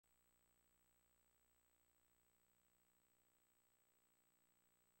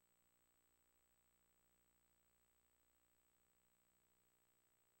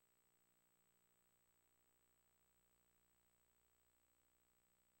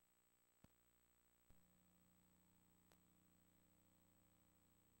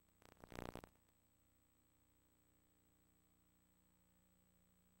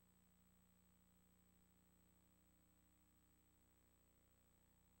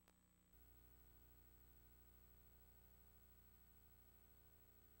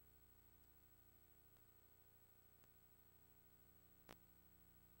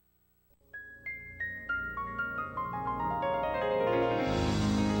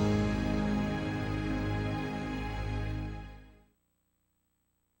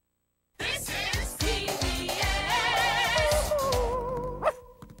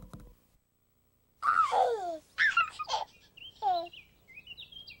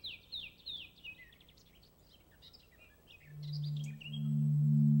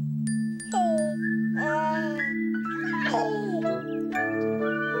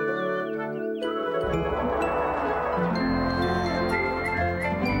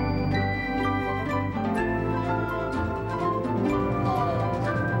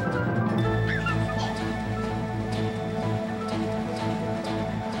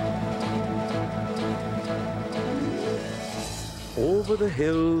over the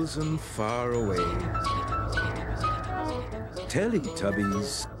hills and far away.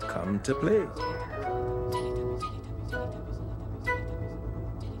 Teletubbies come to play.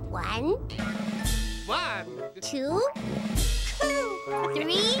 1, 2,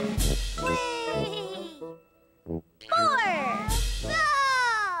 3, 4.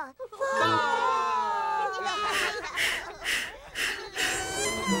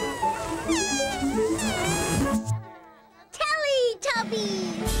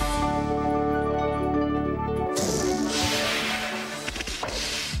 Teletubbies!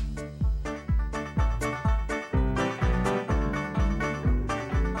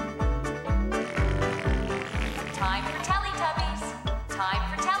 Time for Teletubbies. Time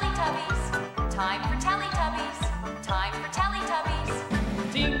for Teletubbies. Time for Teletubbies. Time for Teletubbies.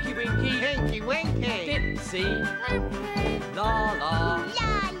 Tinky Winky, Tinky Winky, Dipsy, La La,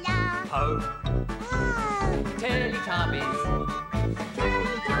 La la! Ho, Ah! Teletubbies.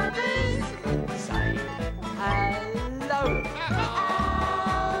 Teletubbies! Say hello.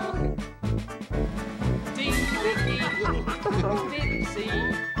 Tinky Winky, Dipsy,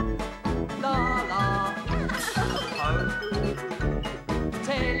 La La, Ho,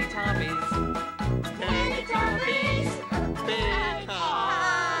 Teletubbies. Teletubbies!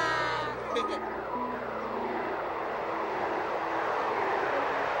 Big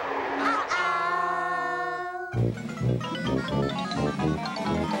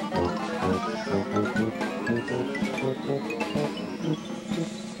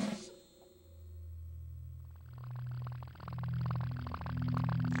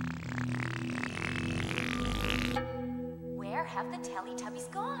Where have the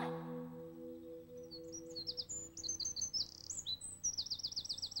Teletubbies gone?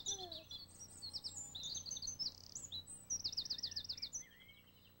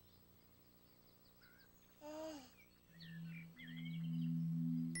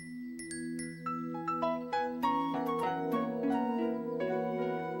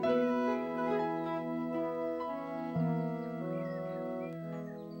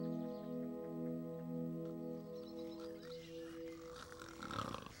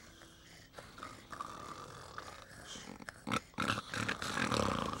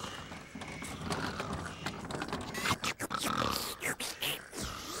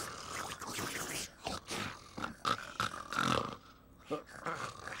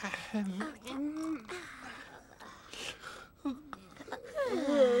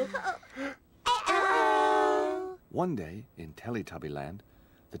 One day in Teletubbyland,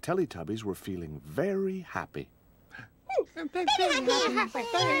 the Teletubbies were feeling very happy.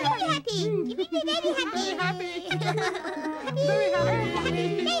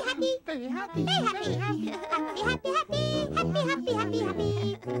 Very happy!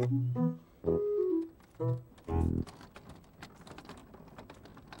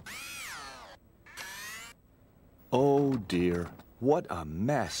 Oh dear, what a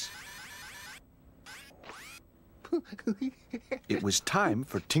mess. It was time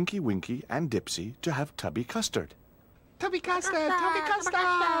for Tinky Winky and Dipsy to have tubby custard. Tubby custard, tubby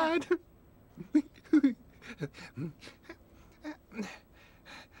custard.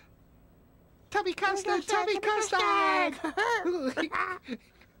 Tubby custard, tubby custard.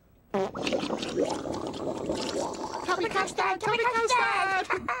 Tubby custard, tubby custard.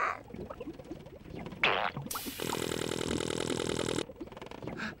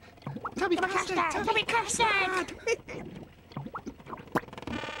 Tubby custard, tubby custard.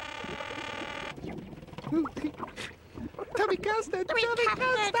 Tubby custard, tubby custard. Tubby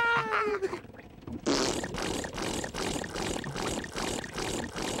custard,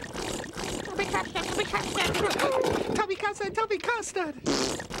 tubby custard. Tubby custard, tubby custard.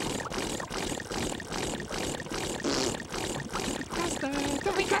 Tubby custard, tubby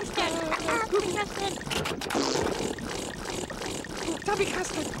custard. Tubby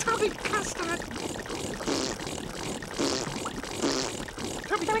custard, tubby custard.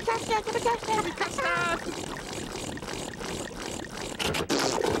 Tubby custard, tubby custard, tubby custard.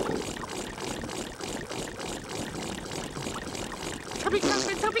 Tubby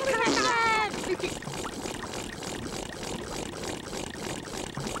custard, tubby custard.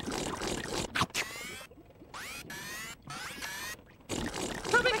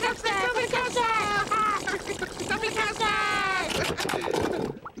 Tubby custard, tubby custard. Tubby custard.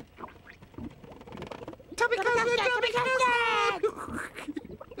 Tubby custard, tubby custard.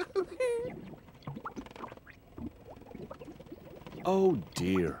 Oh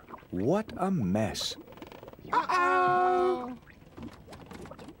dear, what a mess. Uh-oh.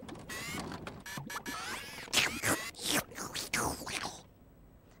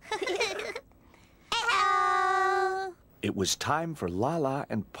 It was time for Lala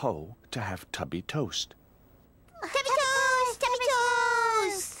and Po to have tubby toast. Tubby toast! Tubby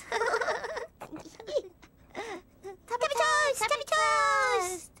toast! Tubby toast! Tubby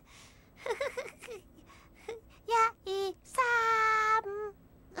toast! Yeah, some.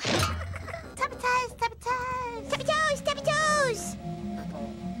 Tubby toast! Tubby toast! Tubby toast! Tubby toast!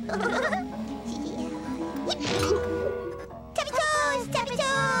 Tubby toast! Tubby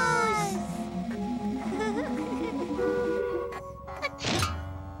toast!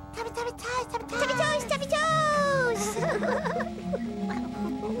 Tubby toast! Tubby toast! Tubby toast!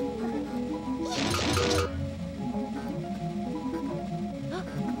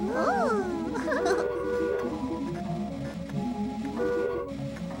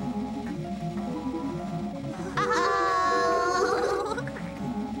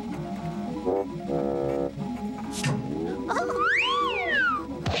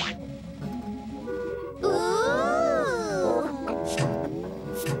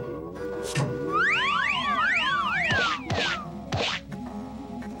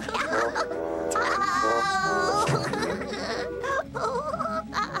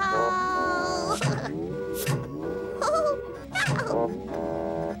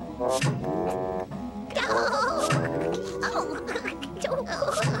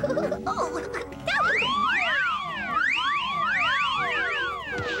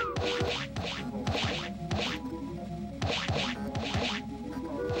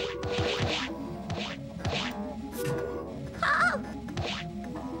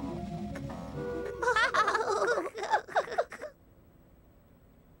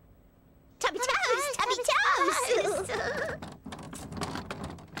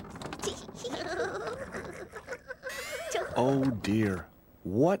 Oh dear,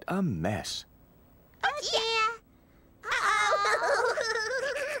 what a mess. Oh dear. Uh-oh.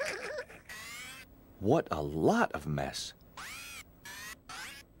 What a lot of mess.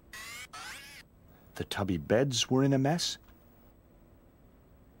 The tubby beds were in a mess.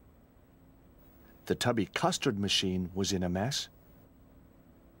 The tubby custard machine was in a mess.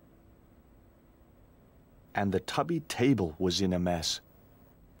 And the tubby table was in a mess.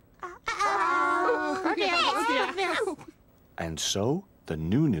 Oh dear, oh dear. And so the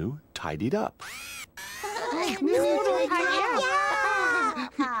Nunu tidied up.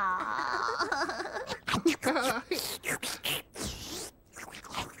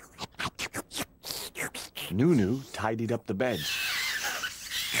 Nunu tidied up the beds.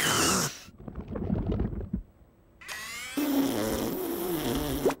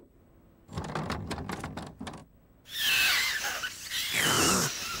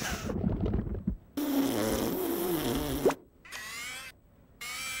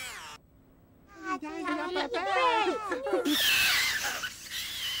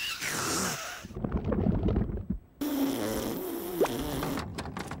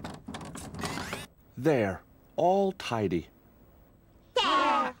 There, all tidy.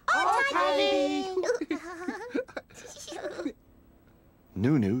 There, all tidy.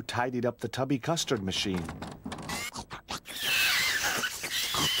 Nunu tidied up the tubby custard machine.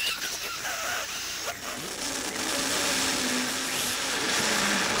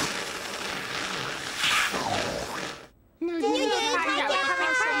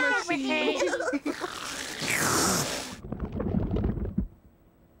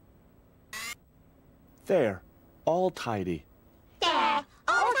 There, all tidy. There,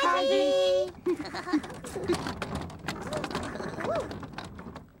 all tidy.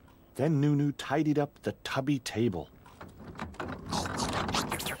 Then Nunu tidied up the tubby table.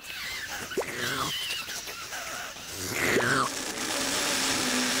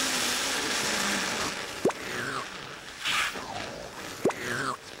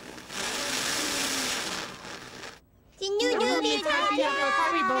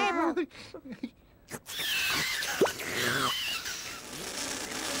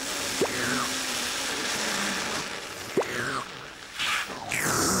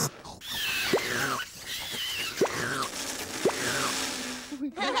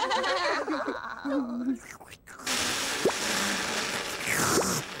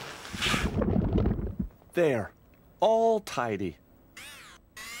 There, all tidy.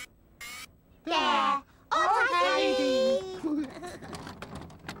 There, all tidy.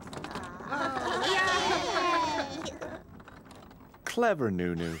 Clever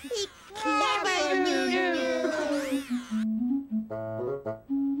Nunu. Clever Nunu.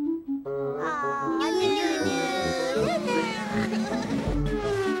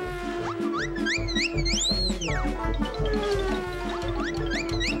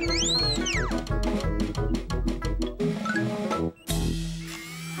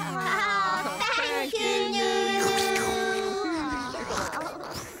 Thank you, Nunu.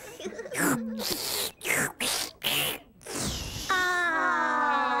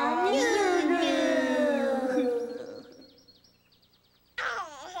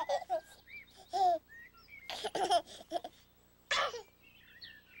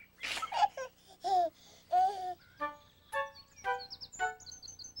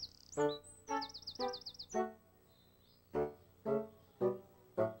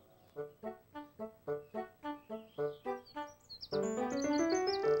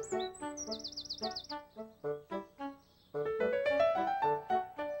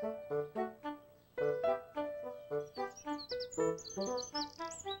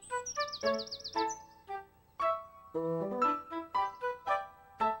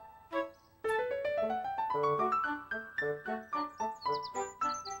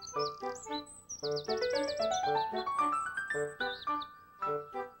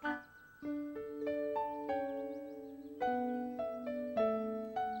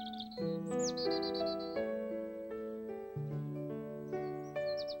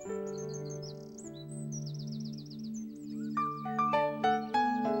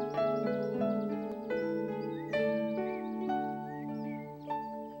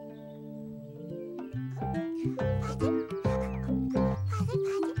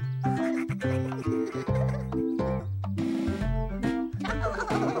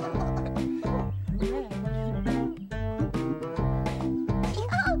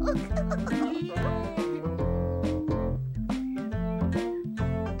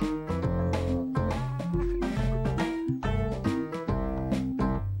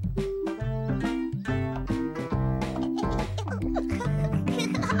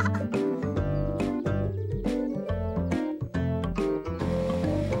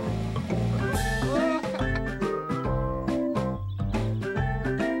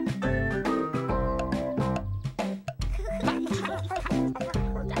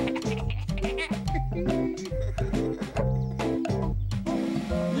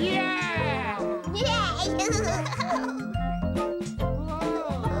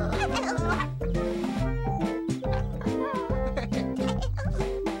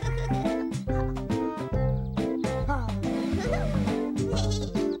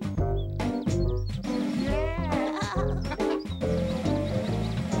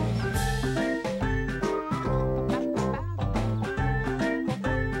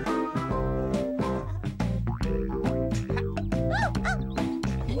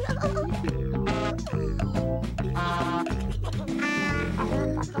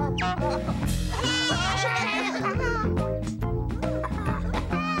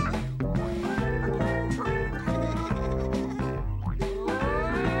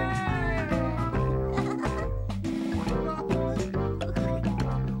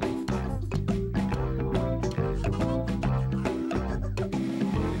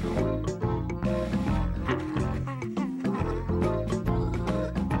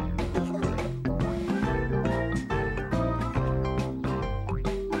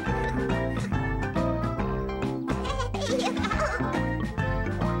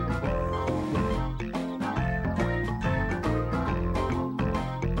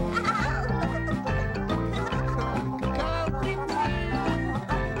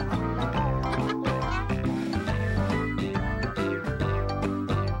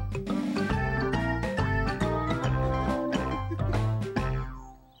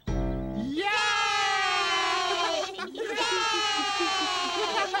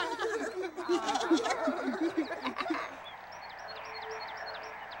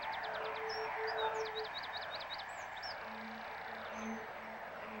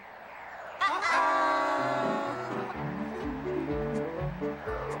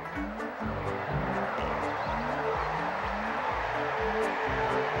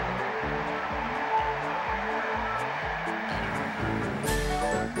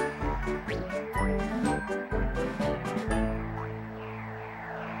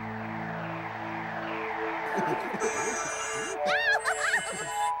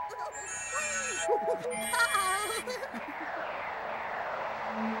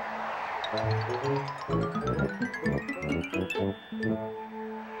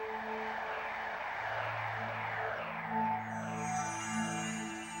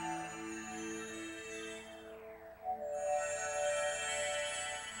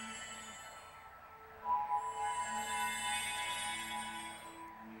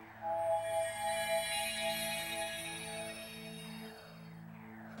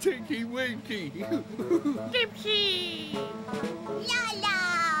 Tinky Winky! Dipsy! La la!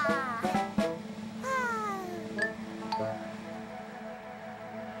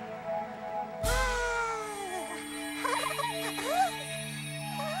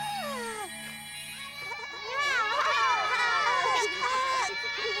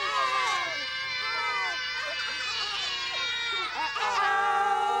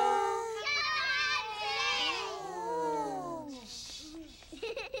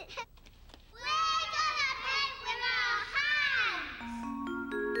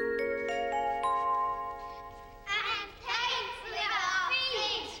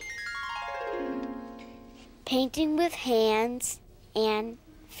 painting with hands and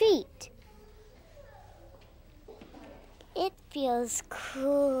feet. It feels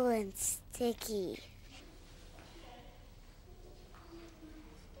cool and sticky.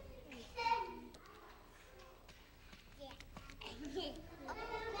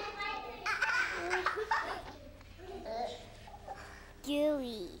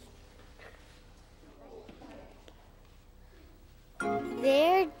 Gooey.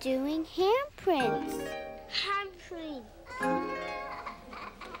 They're doing handprints. Handprint.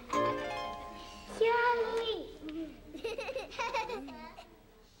 Yummy.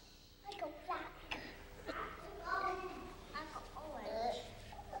 I got black. I got orange.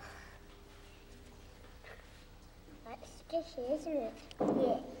 That's squishy, isn't it?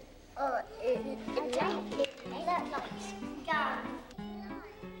 Yeah. Oh, it looks like scum.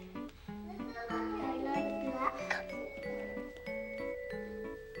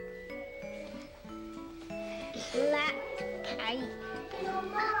 Black paint.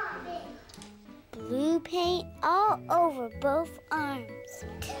 Blue paint all over both arms.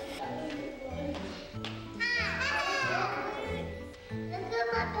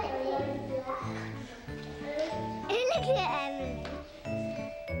 Look at Emily.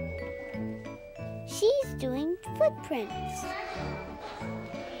 She's doing footprints.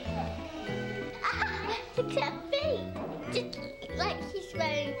 Look at her feet. Just like she's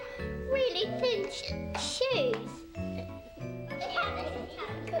wearing really thin shoes.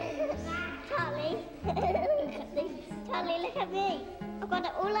 Charlie, look at this. Charlie, look at me. I've got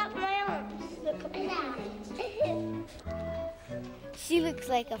it all up my arms. Look at me. She looks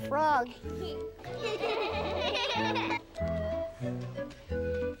like a frog.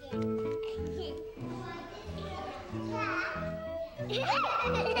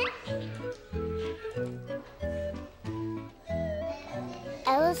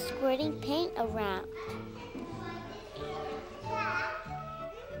 Ella's squirting paint around.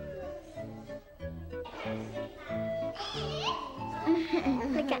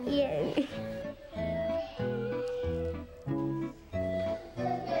 Look at you.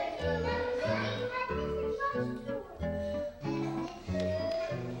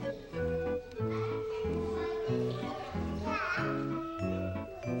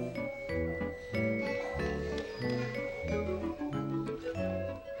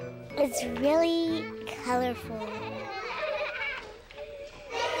 It's really colorful.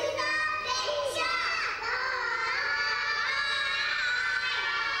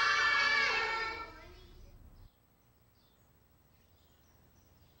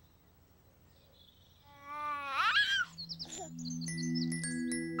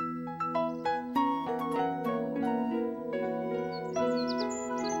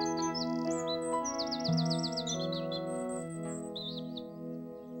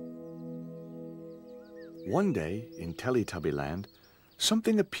 One day, in Teletubby Land,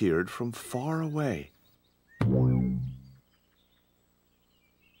 something appeared from far away.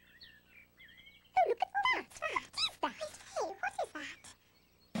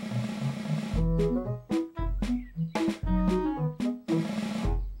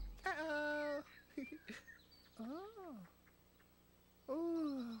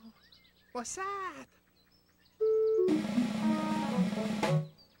 What's that?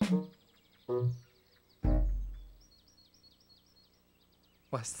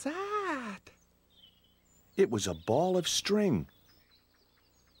 What's that? It was a ball of string.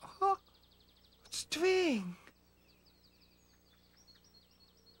 Oh, string.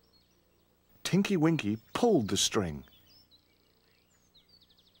 Tinky Winky pulled the string.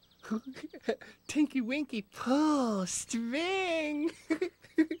 Tinky Winky pull string.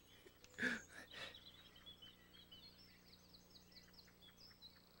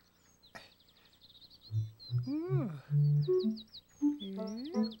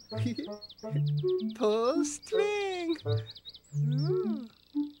 Pull string.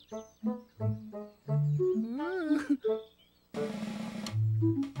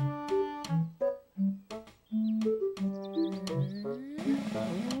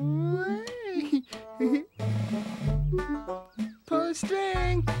 Pull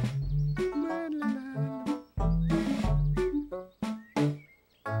string.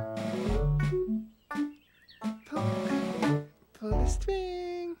 Pull the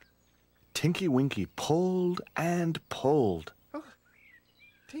string. Tinky Winky pulled and pulled. Oh,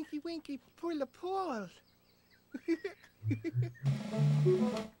 Tinky Winky pull a pull.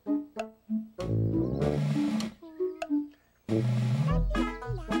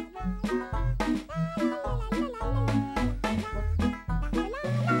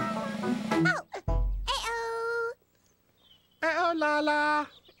 Oh, Uh-oh, Lala.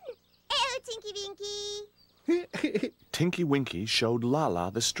 oh, Tinky Winky. Tinky Winky showed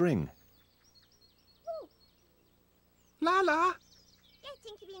Laa-Laa the string. Laa-Laa, Yeah,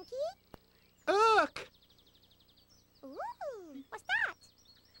 Tinky Winky. look. Ooh, what's that?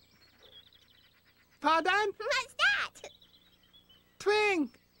 Pardon? What's that? Twing,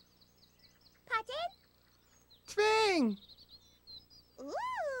 Pardon? twing.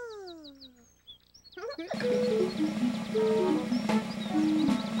 Ooh.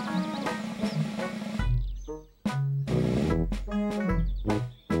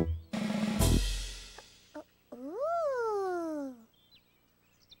 Ooh.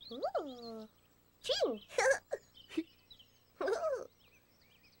 Ooh. Ching.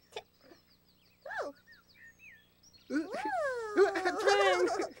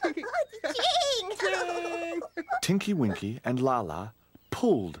 Ching. Tinky Winky and Laa-Laa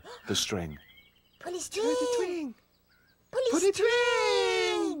pulled the string. Pull his Pull the string. twing. Pull the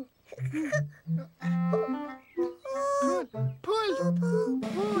twing. Pull. Pull.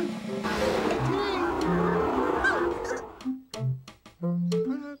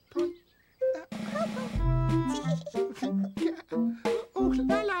 Pull. Oh,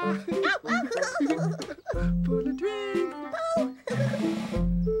 Laa-Laa. Pull the twing.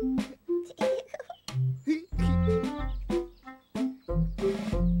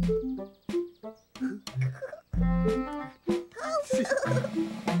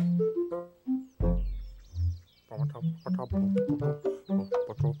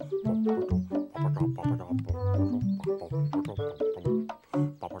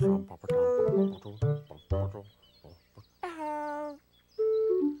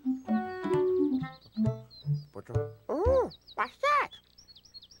 Ooh, what's that?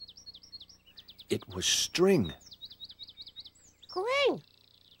 It was string. Green.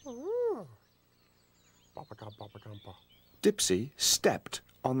 Ooh. Dipsy stepped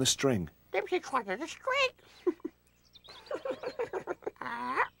on the string. Dipsy tried to string.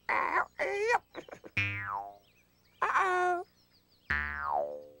 Uh-oh.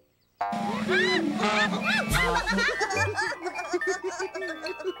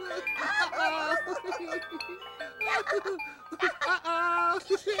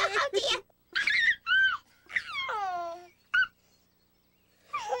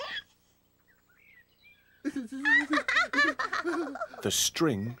 The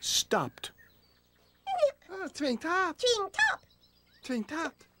string stopped. Oh, twing top. Twing top. Twing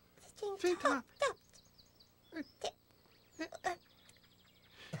top. Twing top.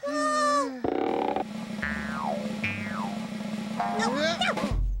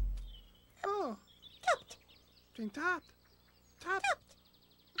 Oh, Topped. twing top. Top.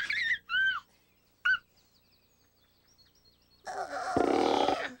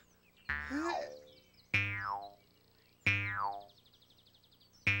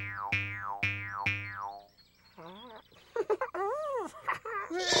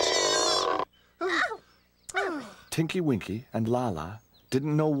 Tinky Winky and Laa-Laa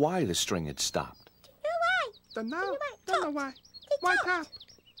didn't know why the string had stopped. Don't know. why. Don't know why. Why top?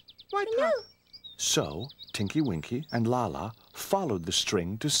 Why top? So Tinky Winky and Laa-Laa followed the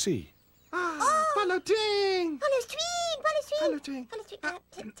string to see. Ah, follow twing. Follow string. Follow string. Follow twing. Follow string.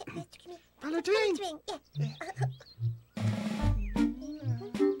 Follow twing. String. Yeah.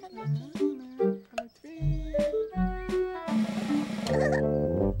 Follow twing.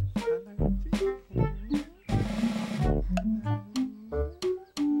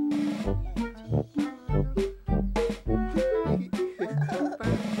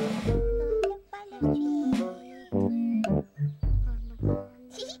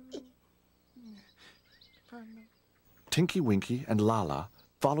 Tinky Winky and Laa-Laa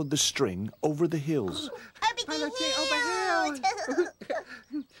followed the string over the hills. Follow twing over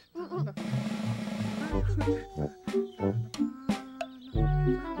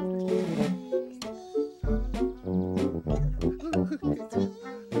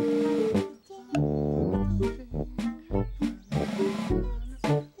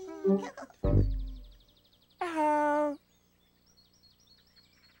Oh.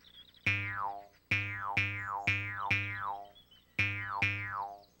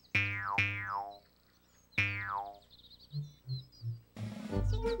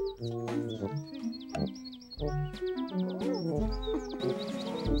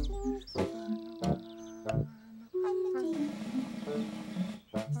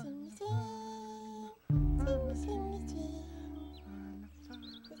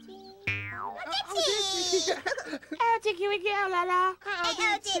 Oh, Tinky Winky, oh, Laa-Laa. Oh,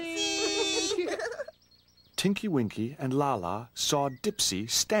 Dipsy. Tinky Winky and Laa-Laa saw Dipsy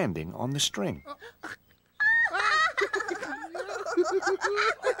standing on the string. Dipsy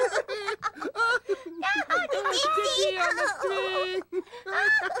on the string.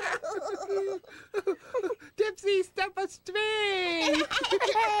 Dipsy, step a string.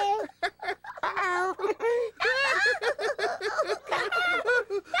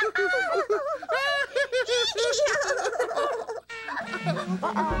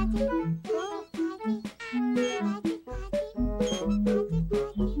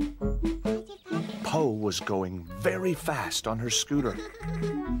 Po was going very fast on her scooter.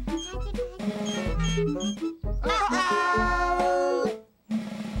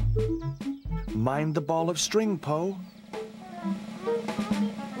 Mind the ball of string, Po.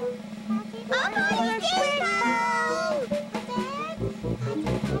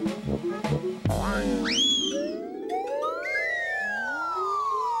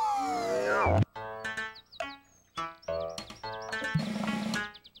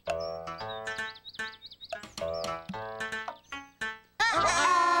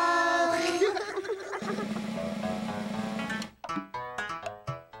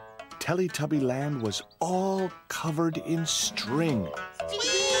 Teletubby Land was all covered in string.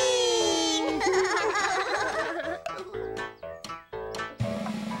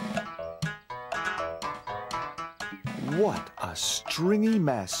 What a stringy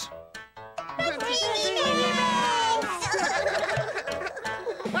mess.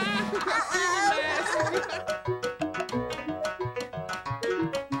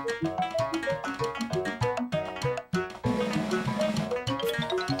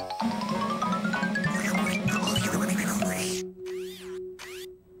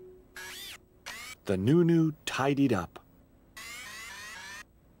 The Nunu tidied up.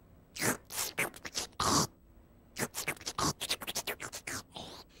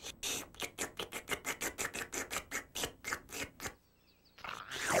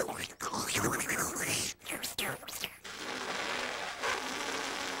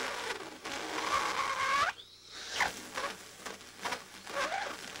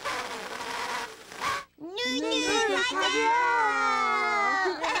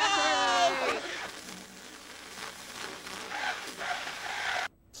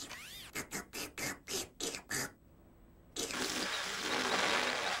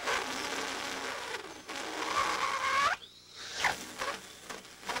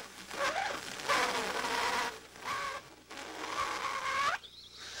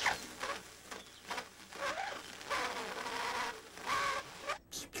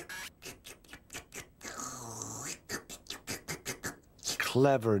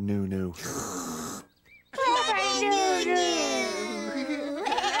 Clever Nunu.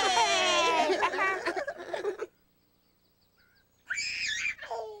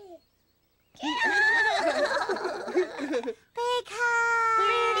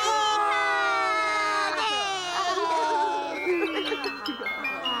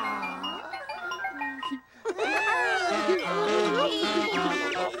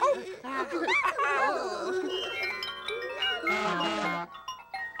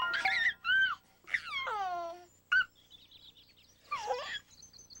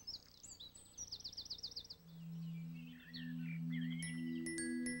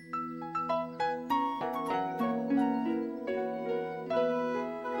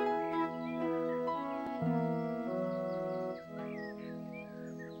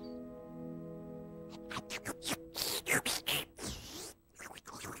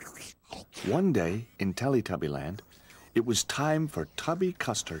 One day in Teletubby Land, it was time for Tubby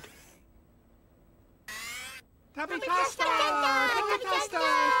Custard. Tubby custard! Tubby custard!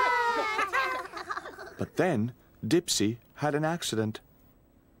 But then Dipsy had an accident.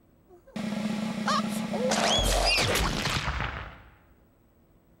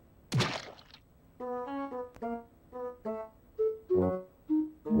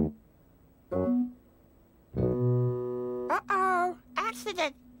 Uh-oh!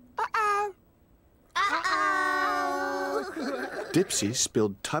 Accident! Uh-oh! Uh-oh! Dipsy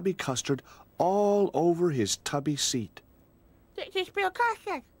spilled Tubby Custard all over his tubby seat. Dipsy spilled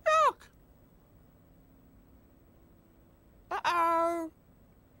custard! Look! Uh-oh!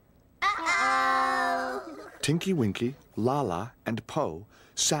 Uh-oh! Tinky Winky, Lala, and Po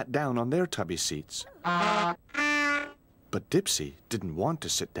sat down on their tubby seats. But Dipsy didn't want to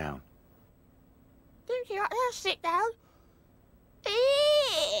sit down. Dipsy, let's sit down.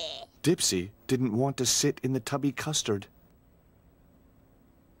 Dipsy didn't want to sit in the tubby custard.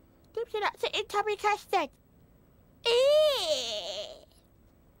 Dipsy, let's sit in tubby custard.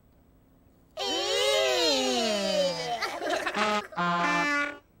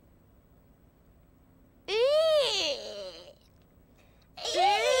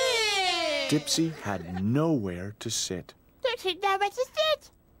 Dipsy had nowhere to sit. Dipsy, should know where to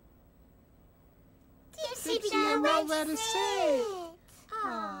sit. Dipsy don't know where to sit.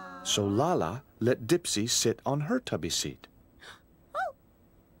 So Lala let Dipsy sit on her tubby seat.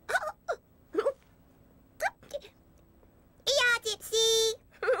 Yeah, Dipsy.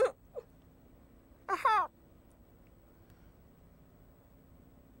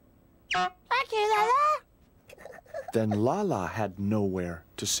 Thank you, Lala. Then Lala had nowhere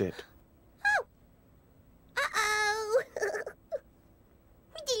to sit. Uh-oh.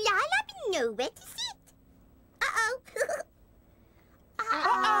 Would Lala be nowhere to sit? Uh-oh.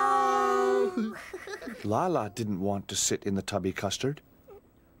 Uh-oh. Lala didn't want to sit in the tubby custard.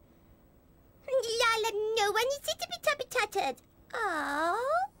 Lala, no one is sit to be tubby tutted.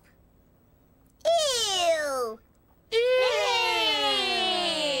 Oh. Ew. Ew.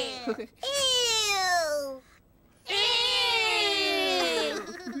 Ew.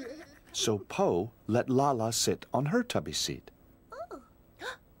 So Po let Lala sit on her tubby seat. Oh.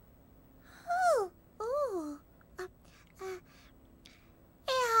 Oh.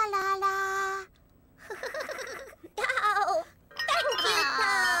 Yeah, Lala. Oh, thank you, Po.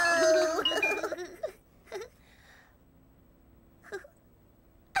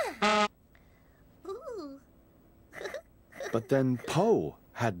 Ooh. But then Po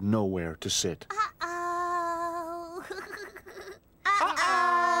had nowhere to sit. Uh-oh.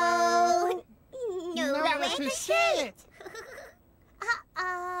 Uh-oh. Nowhere to sit.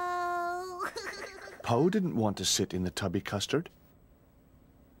 Uh-oh. Po didn't want to sit in the tubby custard.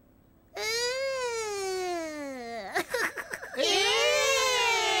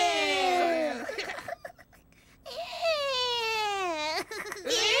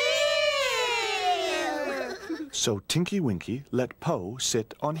 So Tinky Winky let Po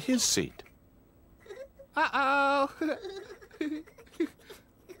sit on his seat. Uh-oh.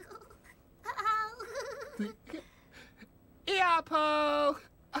 Yeah, Po.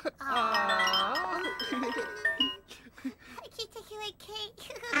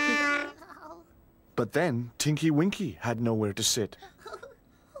 But then Tinky Winky had nowhere to sit.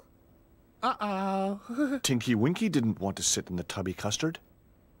 Uh-oh. Tinky Winky didn't want to sit in the tubby custard.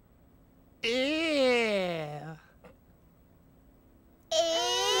 Ew. Ew.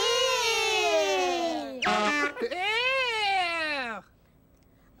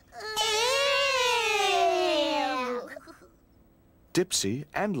 Dipsy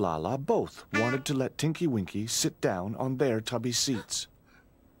and Lala both wanted to let Tinky Winky sit down on their tubby seats.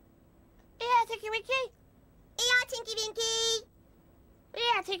 Yeah, Tinky Winky. Yeah, Tinky Winky.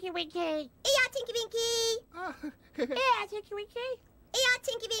 Yeah, Tinky Winky. Yeah, Tinky Winky. Yeah, Tinky Winky. Yeah,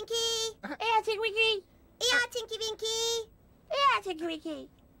 Tinky Winky. Yeah, Tinky Winky. Yeah, Tinky Winky. Yeah, Tinky Winky.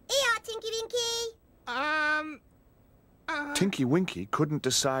 Yeah, Tinky Winky. Tinky Winky couldn't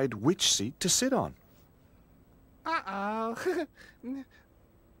decide which seat to sit on. Uh-oh.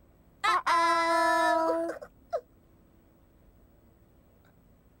 Uh-oh.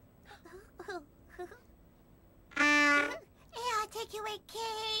 Yeah, Tinky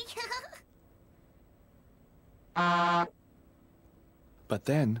Winky. But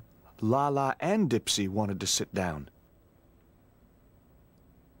then Lala and Dipsy wanted to sit down.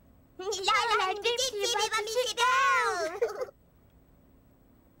 Lala and Dipsy want to sit down.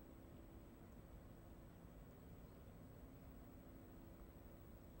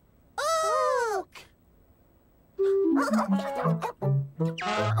 Ooh.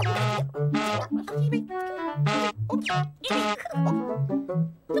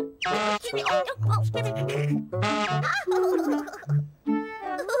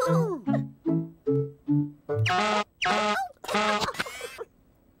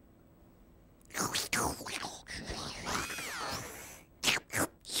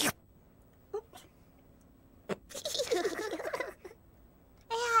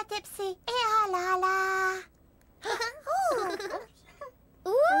 Yeah, Dipsy. Yeah, Lala.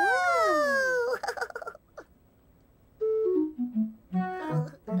 Ooh.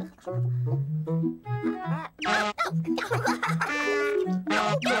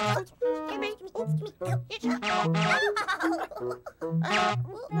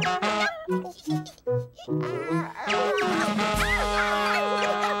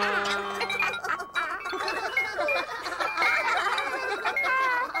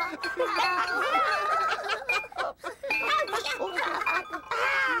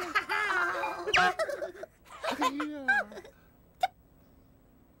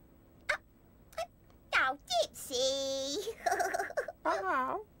 Now, Dipsy.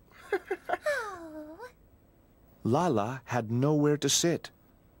 Oh. Lala had nowhere to sit.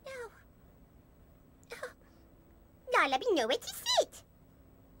 Lala be nowhere to sit.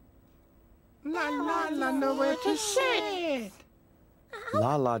 La, nowhere to sit.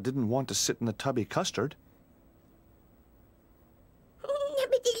 Lala didn't want to sit in the tubby custard.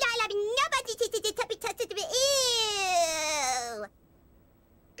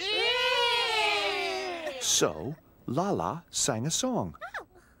 So, Lala sang a song.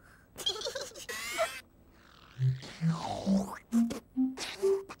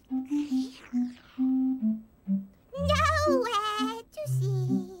 Nowhere to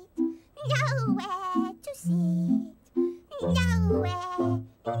sit. Nowhere to sit. Nowhere,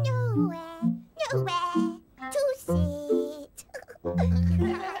 nowhere, nowhere to sit. Nowhere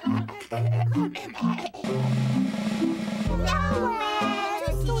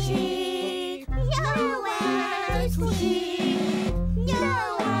to sit. Nowhere to sit.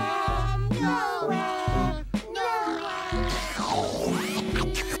 Nowhere, nowhere, nowhere.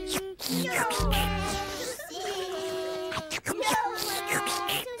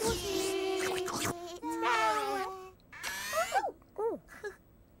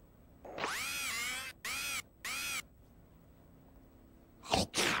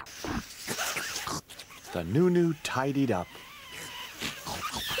 The Nunu tidied up.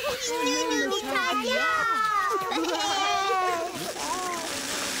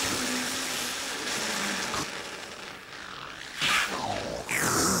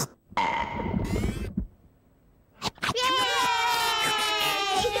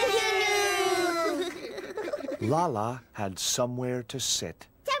 Lala had somewhere to sit.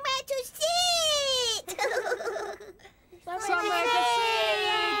 Somewhere to sit. Somewhere to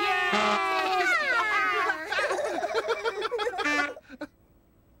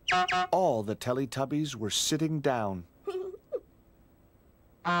All the Teletubbies were sitting down.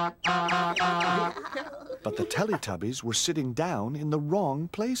 But the Teletubbies were sitting down in the wrong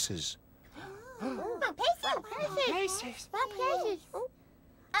places. Places.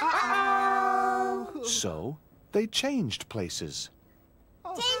 So they changed places.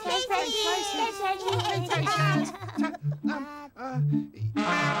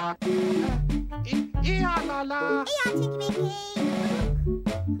 La la.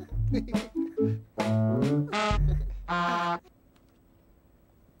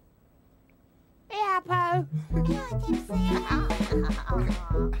 Yeah, Po.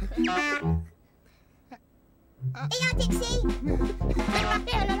 Dixie.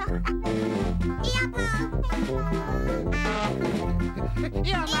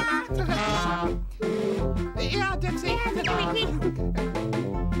 Yeah, la la. Yeah, Dixie.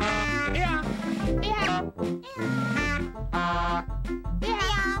 Yeah.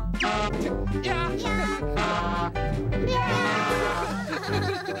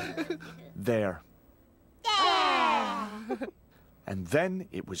 There. And then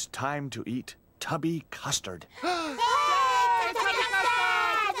it was time to eat tubby custard.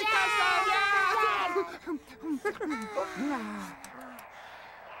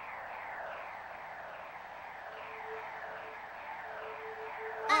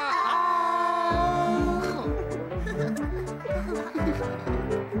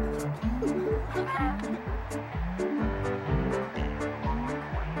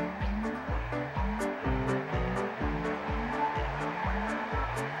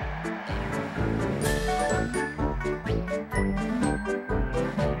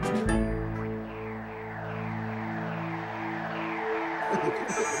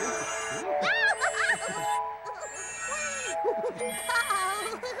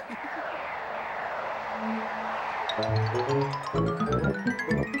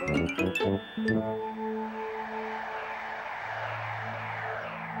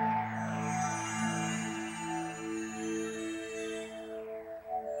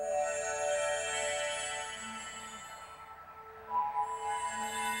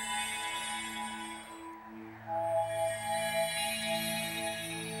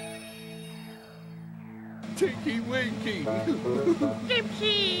 Tinky Winky.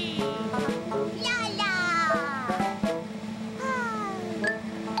 Gypsy. La.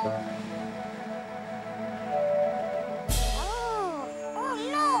 Oh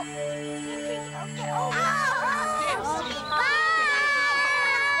no.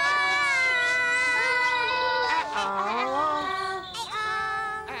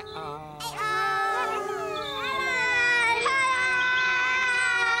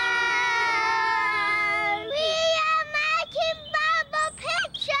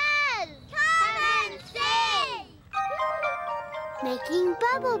 Making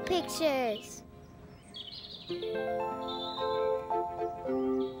bubble pictures.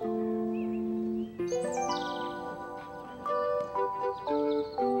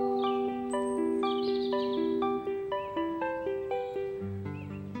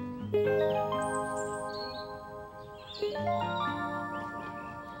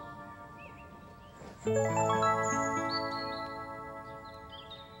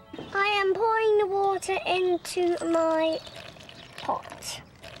 I am pouring the water into my pot.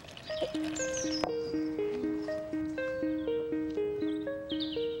 It's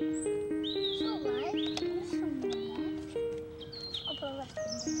all right. There's some more there. I'll put the rest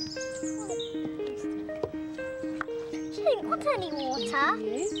in there. She didn't want any water.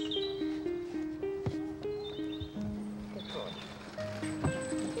 Good boy.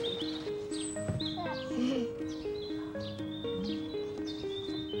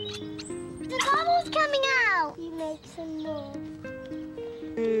 The bubble's coming out. You make some more.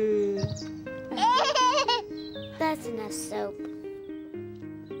 That's enough soap.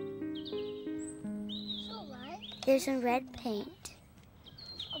 It's all right. Here's some red paint.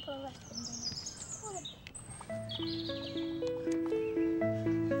 I'll put the rest in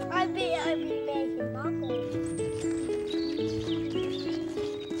there. I've been making bubbles.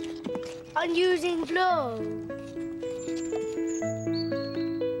 I'm using glue.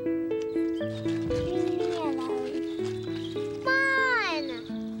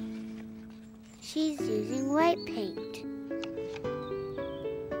 She's using white paint.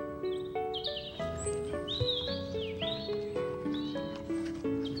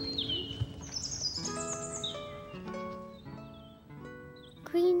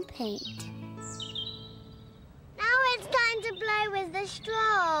 Green paint. Now it's time to play with the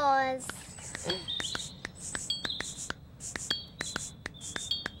straws.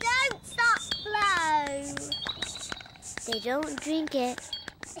 Don't stop blow. They don't drink it.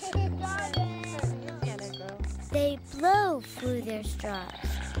 They blow through their straws.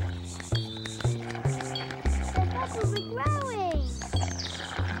 The bubbles are growing.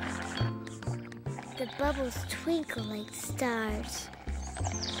 The bubbles twinkle like stars.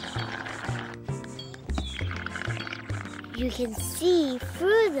 You can see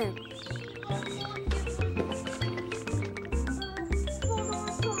through them.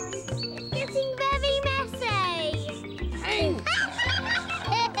 It's getting very messy.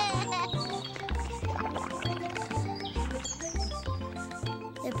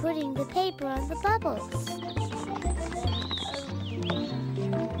 They're putting the paper on the bubbles.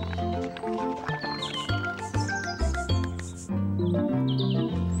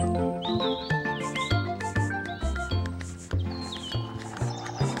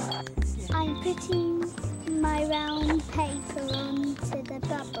 I'm putting my round paper onto the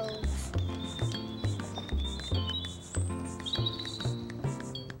bubbles.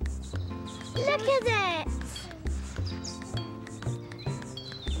 Look at it!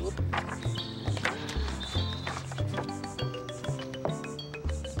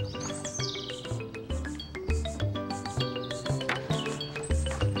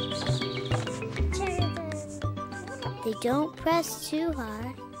 They don't press too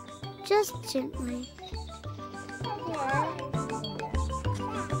hard, just gently.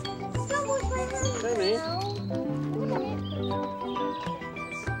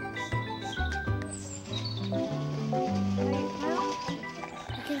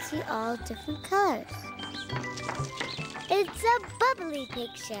 You can see all different colors. It's a bubbly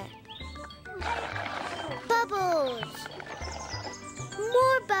picture. Bubbles!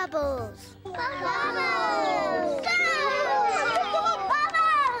 More bubbles! Bubbles!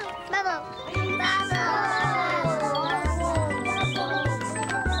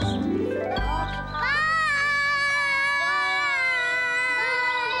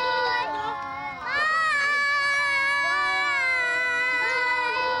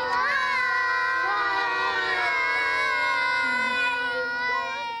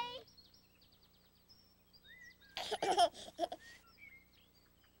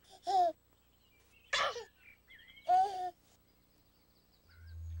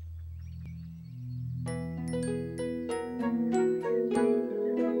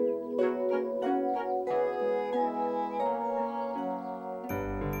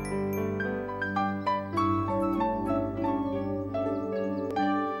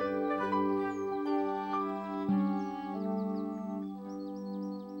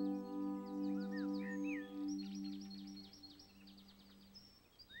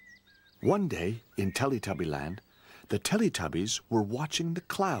 One day, in Teletubby Land, the Teletubbies were watching the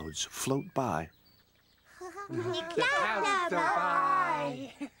clouds float by.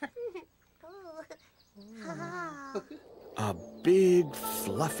 A big,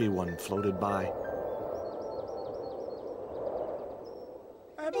 fluffy one floated by.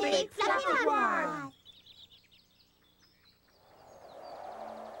 A big fluffy one.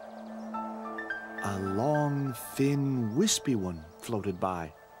 A long, thin, wispy one floated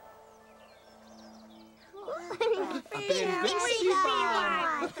by.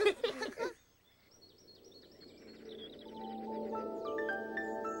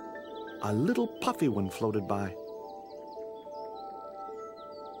 a little puffy one floated by.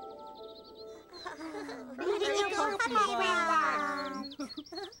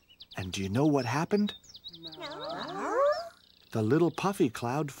 And do you know what happened? No. The little puffy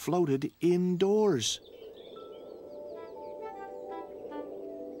cloud floated indoors.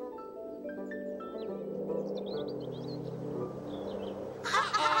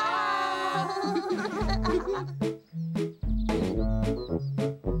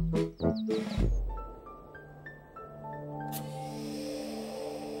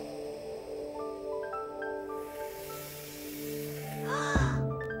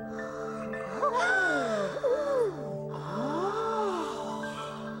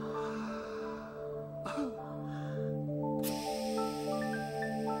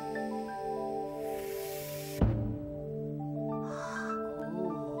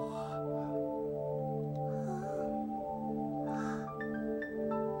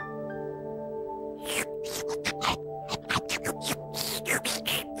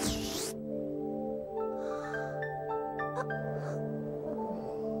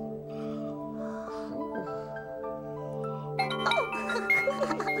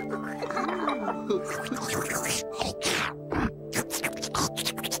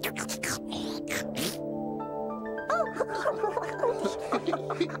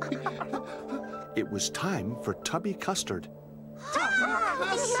 It was time for Tubby Custard. Tubby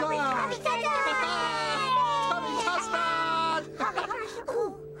custard!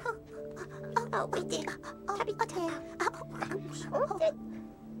 Oh, we did. Tubby custard.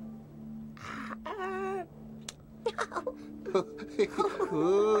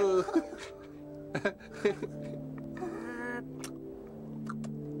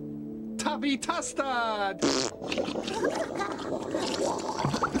 Tubby custard!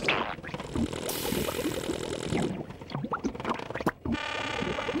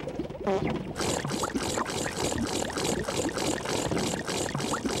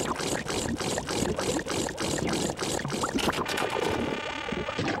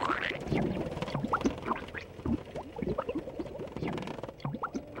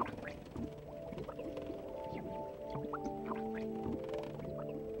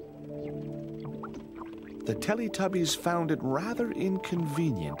 The Teletubbies found it rather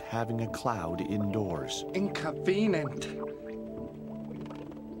inconvenient having a cloud indoors. Inconvenient.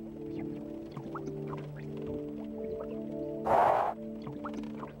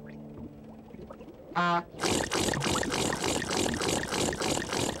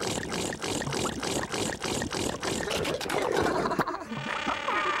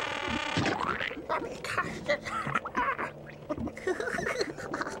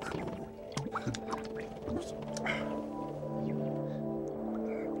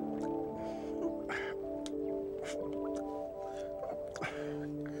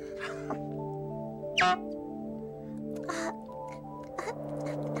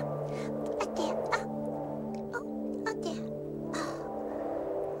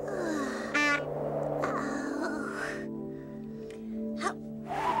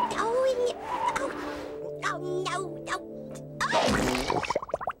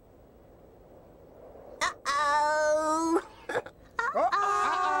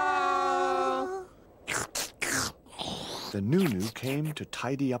 The Nunu came to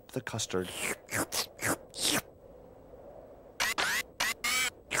tidy up the custard.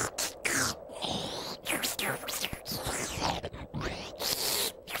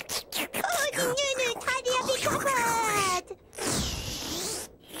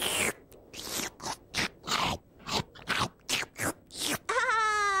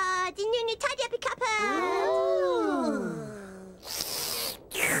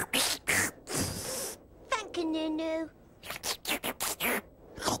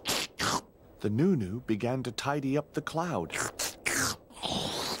 The Nunu began to tidy up the cloud.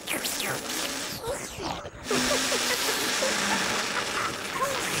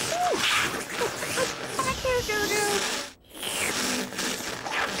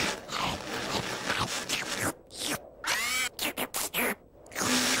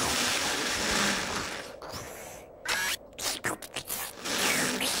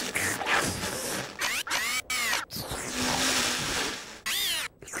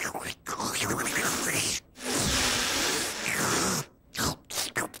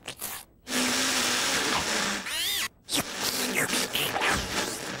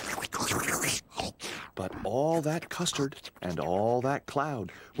 But all that custard and all that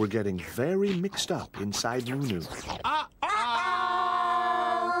cloud were getting very mixed up inside Nunu.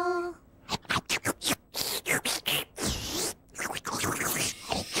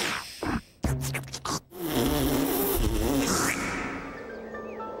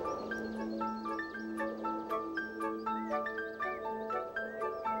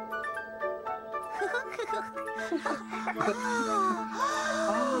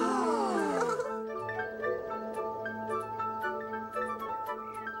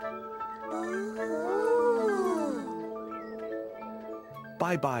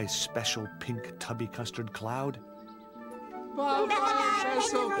 Bye-bye, special pink tubby custard cloud. Bye-bye,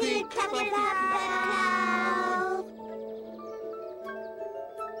 special pink tubby cloud.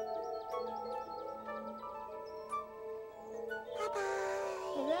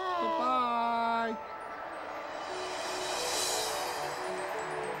 Bye-bye.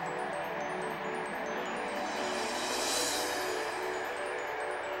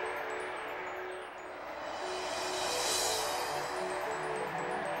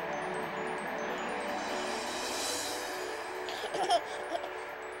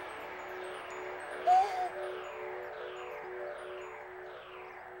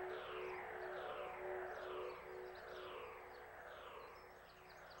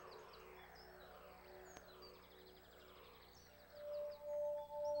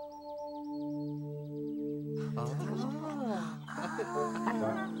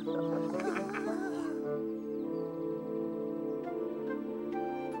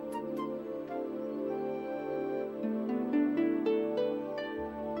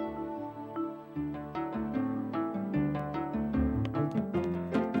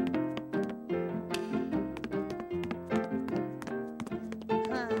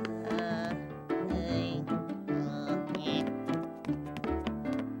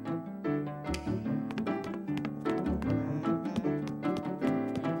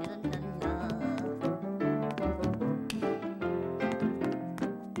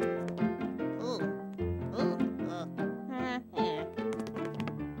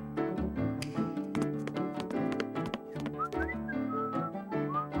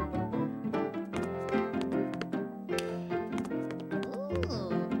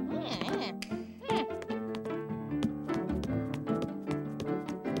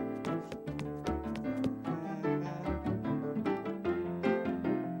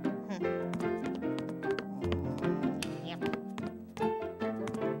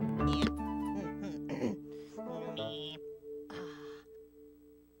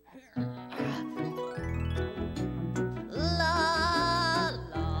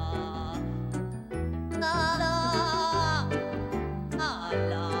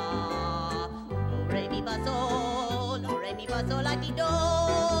 Sol, la, ti, do,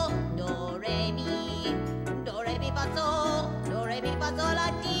 do, re, mi, do, re, mi, fa, sol, do, re, mi, fa, sol, la,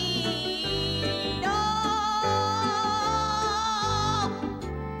 ti, do.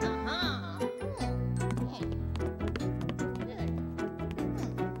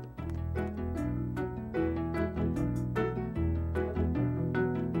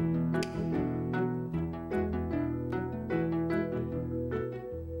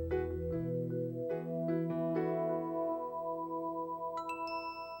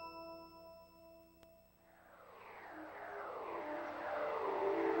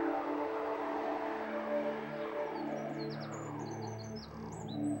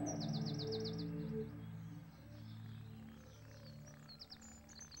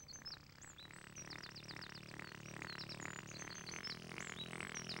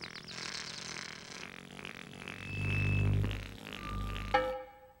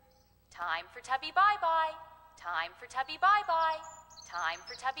 Time for Tubby bye-bye. Time for Tubby bye-bye. Time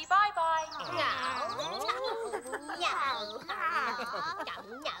for Tubby bye-bye.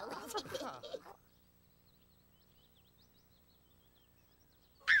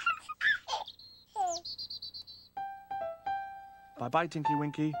 Bye-bye, Tinky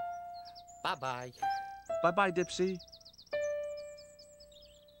Winky. Bye-bye. Bye-bye, Dipsy.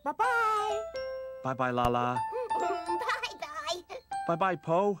 Bye-bye. Bye-bye, Lala. Bye-bye. Bye-bye,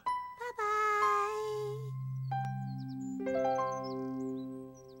 Po.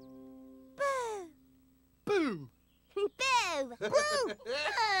 Boo! Boo! Boo!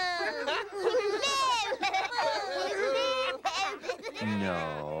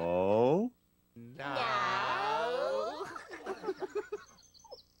 No. No.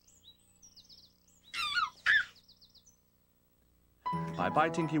 Bye-bye,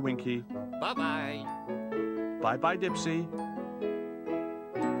 Tinky Winky. Bye-bye. Bye-bye, Dipsy.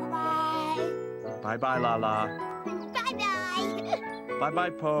 Bye-bye. Bye-bye, Lala. Bye-bye. Bye-bye,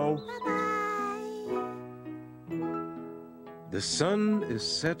 Po. Bye-bye. The sun is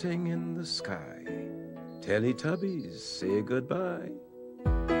setting in the sky. Teletubbies, say goodbye.